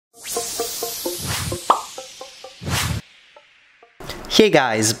Hey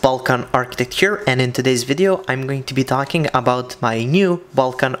guys, Balkan Architect here, and in today's video I'm going to be talking about my new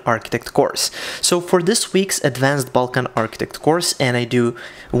Balkan Architect course. So for this week's Advanced Balkan Architect course, and I do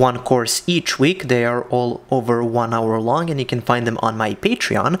one course each week, they are all over 1 hour long and you can find them on my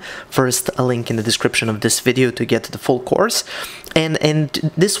Patreon. First, a link in the description of this video to get the full course. And in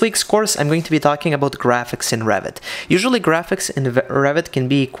this week's course I'm going to be talking about graphics in Revit. Usually graphics in Revit can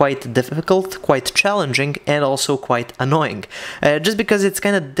be quite difficult, quite challenging, and also quite annoying. Just because it's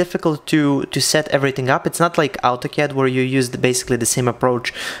kind of difficult to set everything up. It's not like AutoCAD where you use basically the same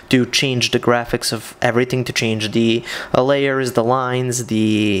approach to change the graphics of everything, to change the layers, the lines,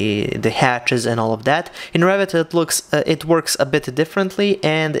 the hatches and all of that. In Revit it works a bit differently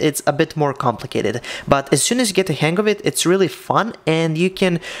and it's a bit more complicated. But as soon as you get the hang of it, it's really fun and you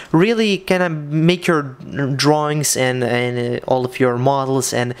can really kind of make your drawings and all of your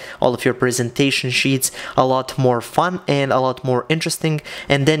models and all of your presentation sheets a lot more fun and a lot more interesting,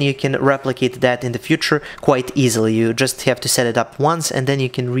 and then you can replicate that in the future quite easily. You just have to set it up once and then you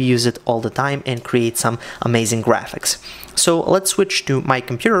can reuse it all the time and create some amazing graphics. So let's switch to my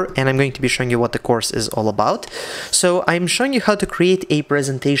computer and I'm going to be showing you what the course is all about. So I'm showing you how to create a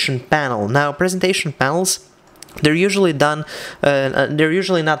presentation panel. Now, presentation panels, they're usually done. They're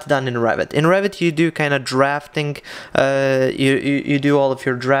usually not done in Revit. In Revit, you do kind of drafting. You do all of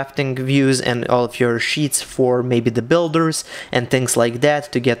your drafting views and all of your sheets for maybe the builders and things like that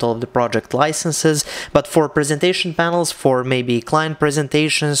to get all of the project licenses. But for presentation panels, for maybe client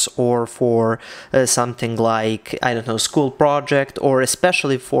presentations or for something like, I don't know, school project, or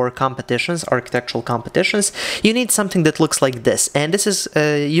especially for competitions, architectural competitions, you need something that looks like this. And this is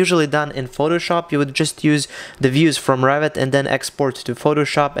usually done in Photoshop. You would just use the views from Revit and then export to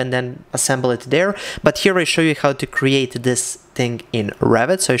Photoshop and then assemble it there. But here I show you how to create this thing in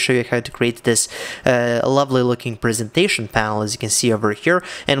Revit. So I show you how to create this lovely looking presentation panel, as you can see over here.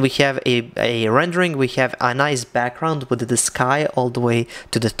 And we have a rendering. We have a nice background with the sky all the way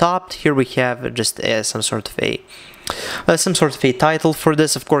to the top. Here we have just some sort of a title for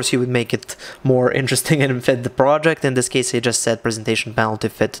this. Of course, you would make it more interesting and fit the project. In this case, I just said presentation panel to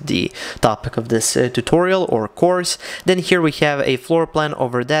fit the topic of this tutorial or course. Then here we have a floor plan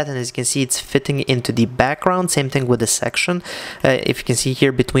over that, and as you can see, it's fitting into the background. Same thing with the section. If you can see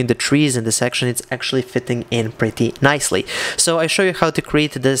here between the trees and the section, it's actually fitting in pretty nicely. So I show you how to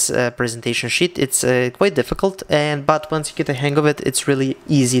create this presentation sheet. It's quite difficult, but once you get the hang of it, it's really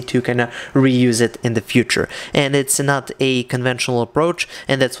easy to kind of reuse it in the future. And it's not a conventional approach,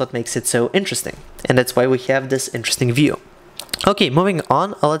 and that's what makes it so interesting, and that's why we have this interesting view. Okay, moving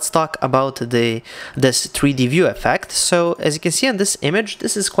on, let's talk about this 3D view effect. So as you can see on this image,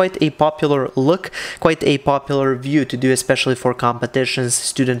 this is quite a popular look, quite a popular view to do, especially for competitions,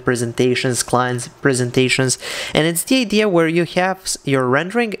 student presentations, clients presentations. And it's the idea where you have your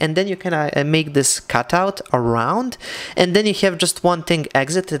rendering and then you kind of make this cutout around, and then you have just one thing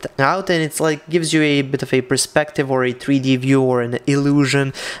exited out, and it's like gives you a bit of a perspective or a 3D view or an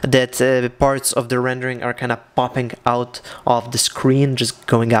illusion that parts of the rendering are kind of popping out of the screen, just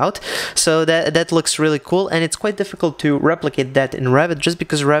going out. So that looks really cool, and it's quite difficult to replicate that in Revit just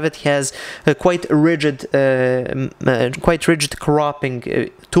because Revit has quite rigid cropping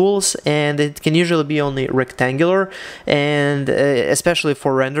tools, and it can usually be only rectangular, and especially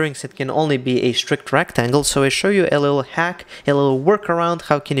for renderings it can only be a strict rectangle. So I show you a little hack, a little workaround,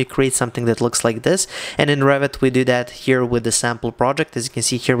 how can you create something that looks like this. And in Revit we do that here with the sample project. As you can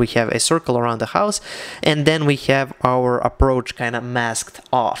see here, we have a circle around the house, and then we have our approach kind of masked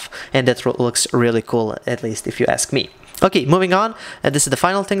off, and that looks really cool, at least if you ask me. Okay, moving on, this is the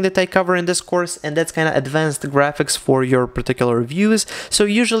final thing that I cover in this course, and that's kind of advanced graphics for your particular views. So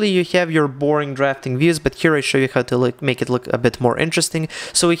usually you have your boring drafting views, but here I show you how to make it look a bit more interesting.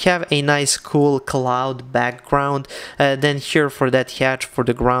 So we have a nice cool cloud background, then here for that hatch for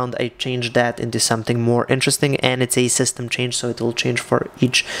the ground, I changed that into something more interesting, and it's a system change, so it will change for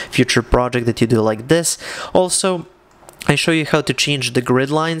each future project that you do like this. Also, I show you how to change the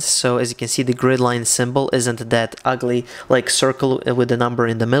grid lines. So as you can see, the grid line symbol isn't that ugly like circle with the number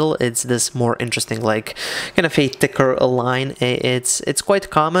in the middle. It's this more interesting, like kind of a thicker line. It's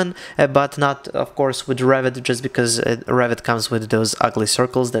quite common, but not of course with Revit, just because Revit comes with those ugly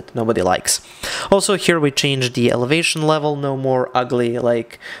circles that nobody likes. Also here we changed the elevation level, no more ugly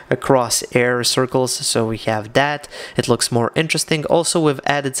like cross air circles, so we have that. It looks more interesting. Also we've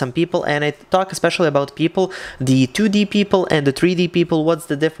added some people, and I talk especially about people. The 2D people and the 3D people, what's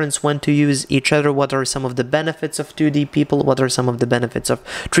the difference, when to use each other, what are some of the benefits of 2D people, what are some of the benefits of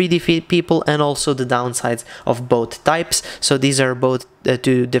 3D people, and also the downsides of both types. So these are both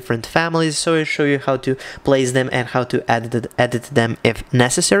two different families, so I show you how to place them and how to edit them if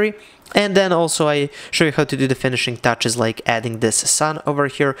necessary. And then also I show you how to do the finishing touches, like adding this sun over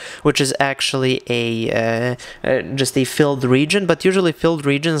here, which is actually just a filled region, but usually filled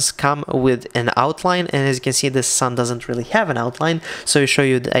regions come with an outline, and as you can see, this sun doesn't really have an outline, so I show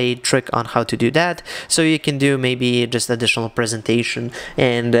you a trick on how to do that. So you can do maybe just additional presentation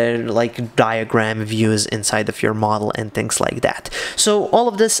and like diagram views inside of your model and things like that. So all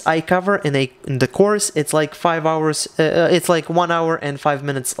of this I cover in the course. It's like 5 hours, it's like 1 hour and 5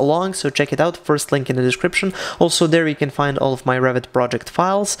 minutes long, so check it out. First link in the description. Also there you can find all of my Revit project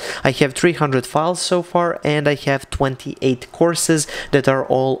files. I have 300 files so far, and I have 28 courses that are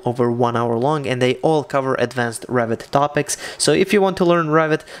all over 1 hour long, and they all cover advanced Revit topics. So if you want to learn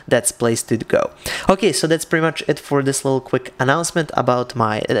Revit, that's the place to go. Okay, so that's pretty much it for this little quick announcement about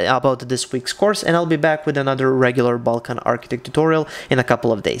this week's course, and I'll be back with another regular Balkan Architect tutorial in a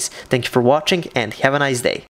couple of days. Thank you for watching and have a nice day.